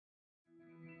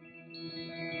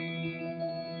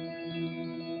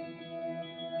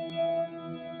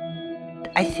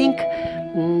I think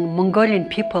Mongolian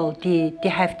people, they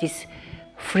have this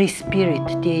free spirit,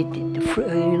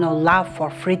 love for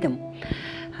freedom.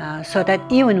 So that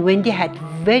even when they had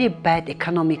very bad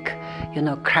economic,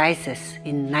 crisis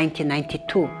in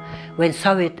 1992, when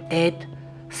Soviet aid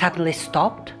suddenly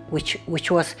stopped, which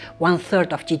was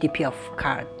 1/3 of GDP of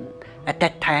CAR at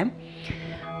that time,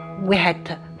 we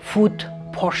had food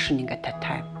portioning at that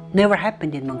time. Never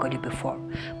happened in Mongolia before.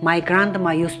 My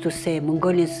grandma used to say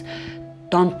Mongolians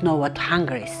don't know what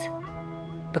hunger is,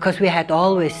 because we had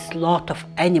always a lot of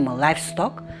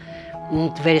livestock,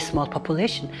 very small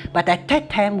population. But at that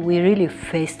time, we really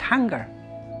faced hunger.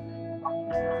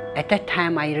 At that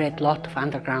time, I read a lot of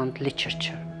underground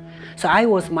literature. So I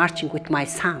was marching with my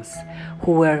sons,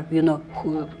 who were,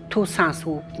 two sons,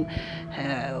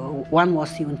 one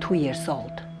was even 2 years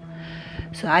old.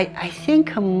 So I think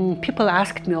people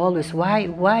asked me always,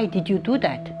 why did you do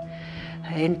that?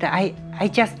 And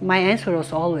my answer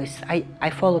was always, I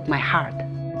followed my heart.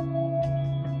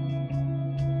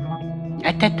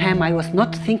 At that time, I was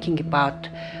not thinking about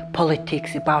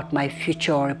politics, about my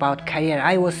future, or about career.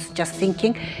 I was just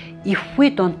thinking, if we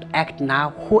don't act now,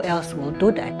 who else will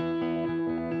do that?